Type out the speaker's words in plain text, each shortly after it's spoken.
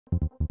¿Qué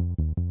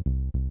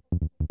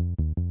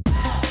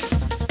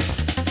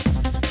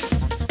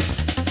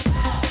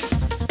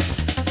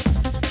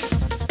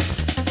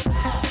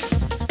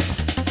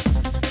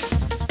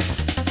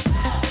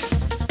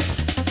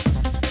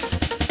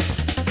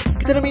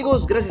tal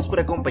amigos? Gracias por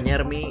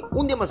acompañarme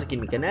un día más aquí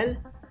en mi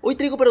canal. Hoy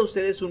traigo para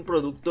ustedes un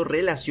producto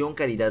relación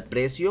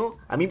calidad-precio.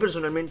 A mí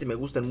personalmente me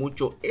gustan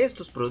mucho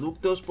estos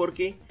productos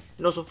porque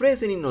nos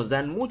ofrecen y nos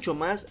dan mucho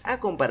más a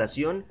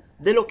comparación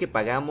de lo que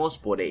pagamos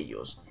por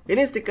ellos. En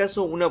este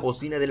caso una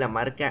bocina de la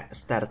marca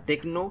Star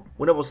Tecno,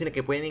 una bocina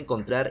que pueden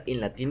encontrar en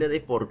la tienda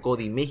de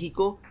Forcodi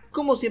México.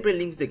 Como siempre,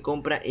 links de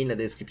compra en la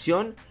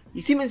descripción,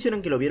 y si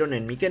mencionan que lo vieron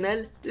en mi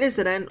canal les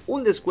darán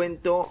un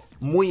descuento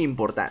muy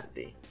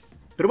importante.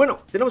 Pero bueno,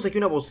 tenemos aquí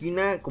una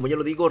bocina, como ya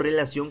lo digo,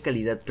 relación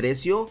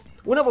calidad-precio.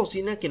 Una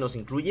bocina que nos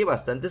incluye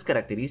bastantes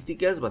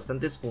características,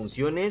 bastantes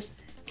funciones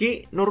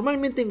que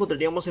normalmente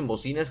encontraríamos en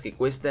bocinas que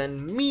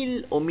cuestan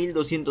 1000 o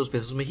 1200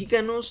 pesos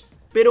mexicanos,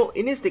 pero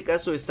en este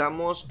caso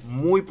estamos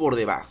muy por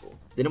debajo.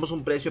 Tenemos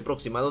un precio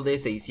aproximado de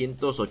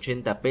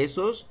 680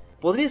 pesos.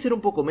 Podría ser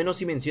un poco menos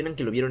si mencionan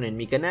que lo vieron en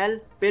mi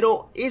canal,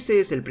 pero ese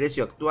es el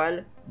precio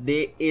actual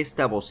de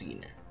esta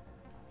bocina.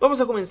 Vamos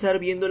a comenzar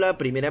viéndola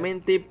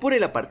primeramente por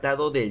el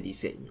apartado del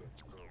diseño.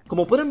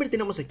 Como podrán ver,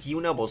 tenemos aquí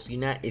una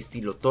bocina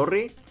estilo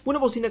torre, una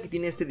bocina que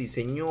tiene este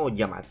diseño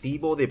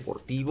llamativo,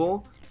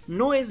 deportivo.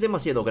 No es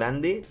demasiado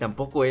grande,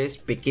 tampoco es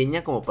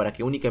pequeña como para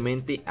que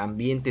únicamente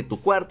ambiente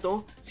tu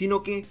cuarto,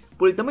 sino que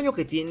por el tamaño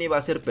que tiene va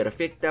a ser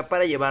perfecta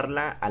para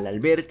llevarla a la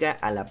alberca,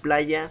 a la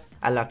playa,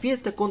 a la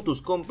fiesta con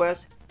tus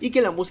compas y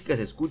que la música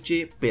se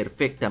escuche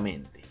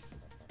perfectamente.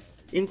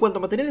 En cuanto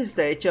a materiales,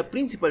 está hecha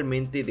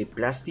principalmente de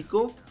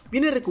plástico.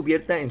 Viene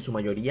recubierta en su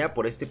mayoría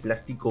por este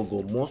plástico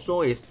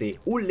gomoso, este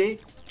hule,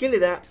 que le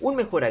da un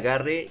mejor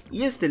agarre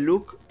y este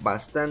look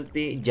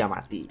bastante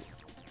llamativo.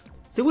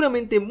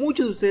 Seguramente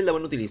muchos de ustedes la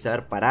van a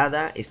utilizar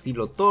parada,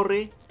 estilo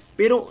torre,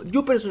 pero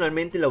yo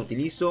personalmente la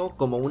utilizo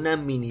como una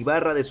mini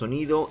barra de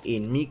sonido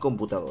en mi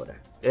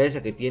computadora. Gracias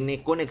a que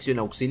tiene conexión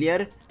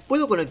auxiliar,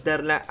 puedo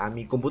conectarla a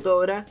mi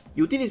computadora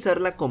y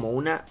utilizarla como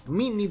una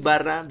mini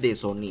barra de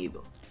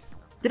sonido.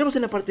 Tenemos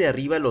en la parte de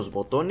arriba los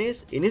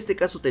botones, en este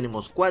caso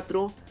tenemos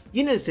 4, y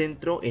en el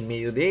centro, en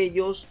medio de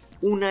ellos,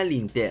 una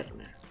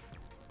linterna.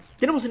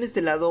 Tenemos en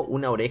este lado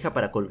una oreja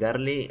para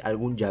colgarle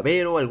algún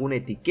llavero, alguna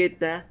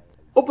etiqueta,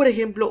 o por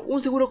ejemplo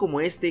un seguro como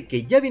este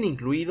que ya viene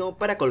incluido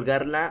para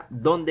colgarla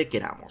donde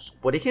queramos,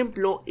 por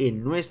ejemplo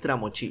en nuestra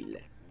mochila.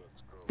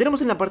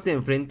 Tenemos en la parte de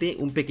enfrente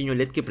un pequeño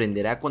LED que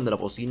prenderá cuando la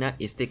bocina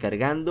esté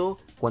cargando,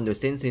 cuando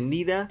esté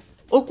encendida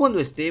o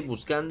cuando esté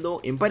buscando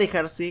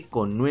emparejarse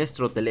con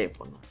nuestro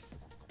teléfono.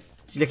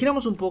 Si la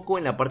giramos un poco,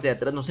 en la parte de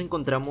atrás nos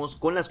encontramos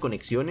con las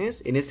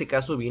conexiones. En este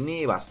caso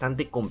viene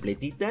bastante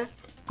completita.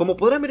 Como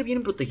podrán ver,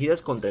 vienen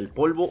protegidas contra el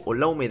polvo o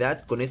la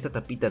humedad con esta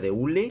tapita de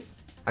hule.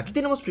 Aquí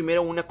tenemos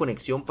primero una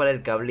conexión para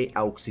el cable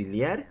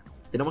auxiliar.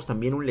 Tenemos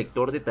también un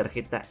lector de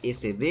tarjeta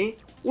SD,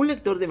 un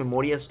lector de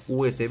memorias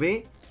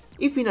USB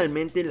y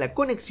finalmente la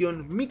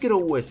conexión micro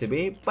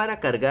USB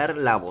para cargar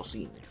la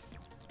bocina.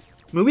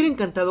 Me hubiera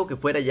encantado que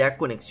fuera ya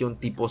conexión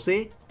tipo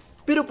C,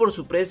 pero por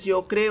su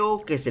precio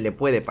creo que se le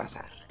puede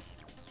pasar.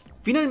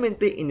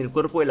 Finalmente, en el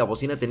cuerpo de la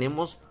bocina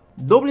tenemos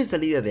doble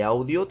salida de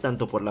audio,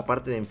 tanto por la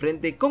parte de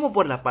enfrente como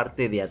por la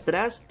parte de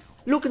atrás,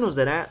 lo que nos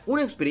dará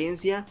una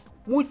experiencia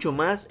mucho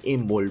más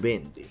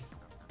envolvente.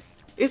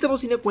 Esta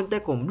bocina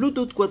cuenta con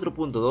Bluetooth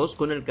 4.2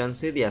 con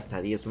alcance de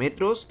hasta 10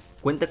 metros,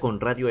 cuenta con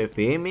radio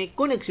FM,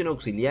 conexión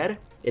auxiliar,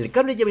 el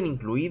cable ya viene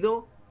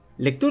incluido,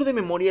 lector de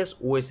memorias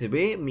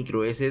USB,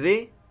 micro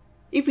SD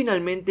y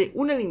finalmente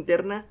una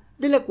linterna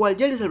de la cual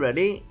ya les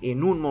hablaré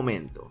en un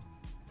momento.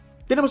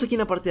 Tenemos aquí en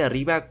la parte de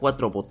arriba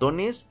 4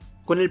 botones.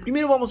 Con el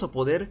primero vamos a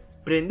poder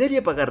prender y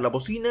apagar la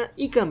bocina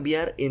y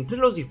cambiar entre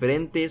los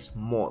diferentes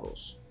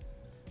modos.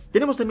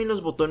 Tenemos también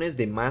los botones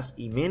de más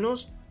y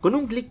menos. Con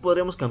un clic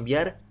podremos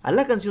cambiar a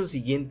la canción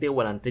siguiente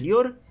o a la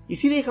anterior, y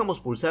si dejamos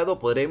pulsado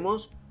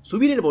podremos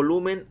subir el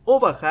volumen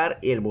o bajar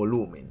el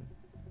volumen.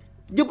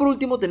 Ya por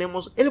último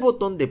tenemos el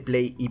botón de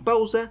play y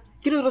pausa,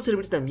 que nos va a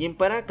servir también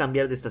para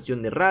cambiar de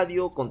estación de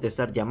radio,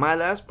 contestar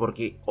llamadas,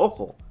 porque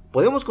ojo,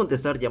 podemos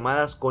contestar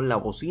llamadas con la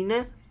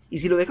bocina y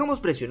si lo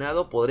dejamos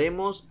presionado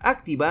podremos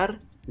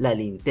activar la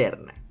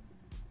linterna.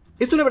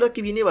 Esto la verdad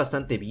que viene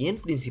bastante bien,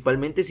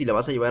 principalmente si la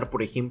vas a llevar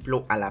por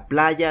ejemplo a la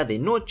playa de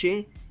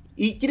noche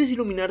y quieres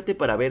iluminarte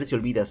para ver si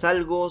olvidas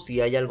algo,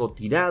 si hay algo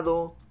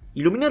tirado,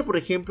 iluminar por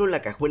ejemplo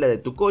la cajuela de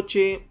tu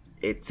coche,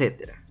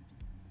 etc.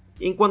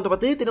 En cuanto a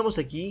batería tenemos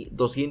aquí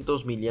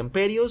 200 mAh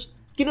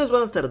que nos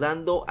van a estar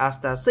dando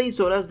hasta 6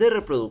 horas de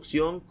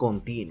reproducción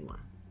continua.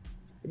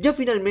 Ya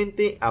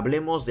finalmente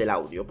hablemos del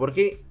audio,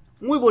 porque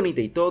muy bonita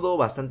y todo,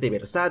 bastante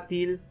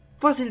versátil,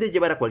 fácil de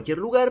llevar a cualquier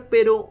lugar,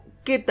 pero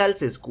 ¿qué tal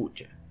se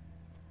escucha?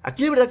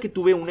 Aquí la verdad que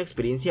tuve una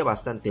experiencia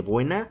bastante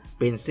buena.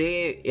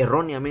 Pensé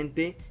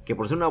erróneamente que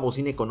por ser una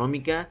bocina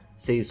económica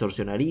se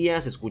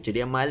distorsionaría, se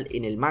escucharía mal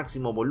en el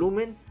máximo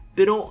volumen,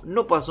 pero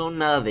no pasó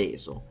nada de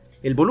eso.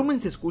 El volumen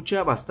se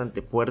escucha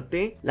bastante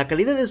fuerte, la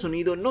calidad de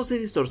sonido no se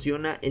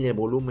distorsiona en el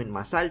volumen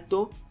más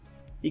alto,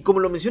 Y como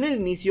lo mencioné al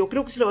inicio,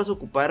 creo que si la vas a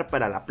ocupar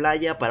para la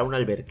playa, para una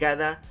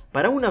albercada,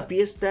 para una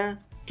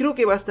fiesta, creo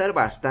que va a estar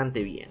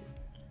bastante bien.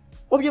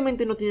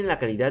 Obviamente no tienen la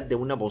calidad de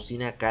una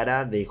bocina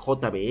cara de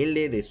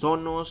JBL, de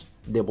Sonos,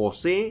 de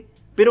Bose,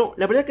 pero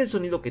la verdad que el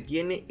sonido que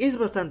tiene es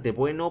bastante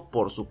bueno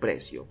por su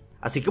precio.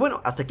 Así que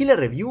bueno, hasta aquí la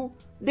review.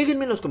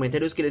 Déjenme en los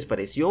comentarios qué les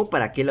pareció,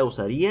 para qué la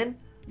usarían.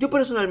 Yo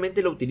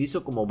personalmente la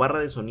utilizo como barra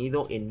de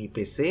sonido en mi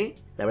PC.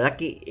 La verdad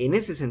que en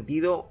ese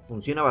sentido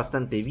funciona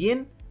bastante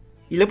bien.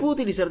 Y la puedo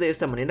utilizar de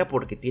esta manera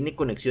porque tiene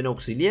conexión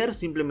auxiliar.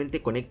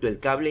 Simplemente conecto el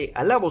cable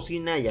a la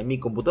bocina y a mi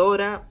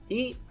computadora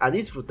y a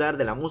disfrutar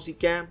de la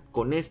música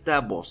con esta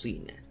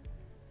bocina.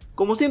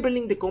 Como siempre, el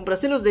link de compra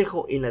se los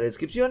dejo en la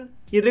descripción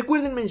y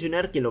recuerden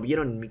mencionar que lo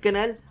vieron en mi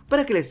canal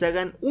para que les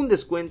hagan un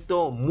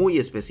descuento muy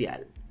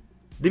especial.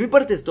 De mi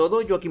parte es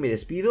todo, yo aquí me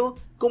despido.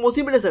 Como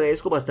siempre les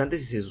agradezco bastante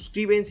si se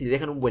suscriben, si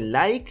dejan un buen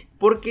like,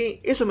 porque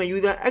eso me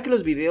ayuda a que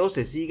los videos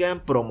se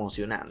sigan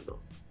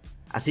promocionando.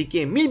 Así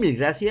que mil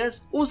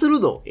gracias, un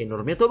saludo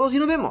enorme a todos y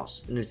nos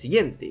vemos en el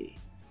siguiente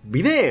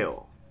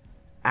video.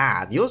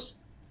 Adiós.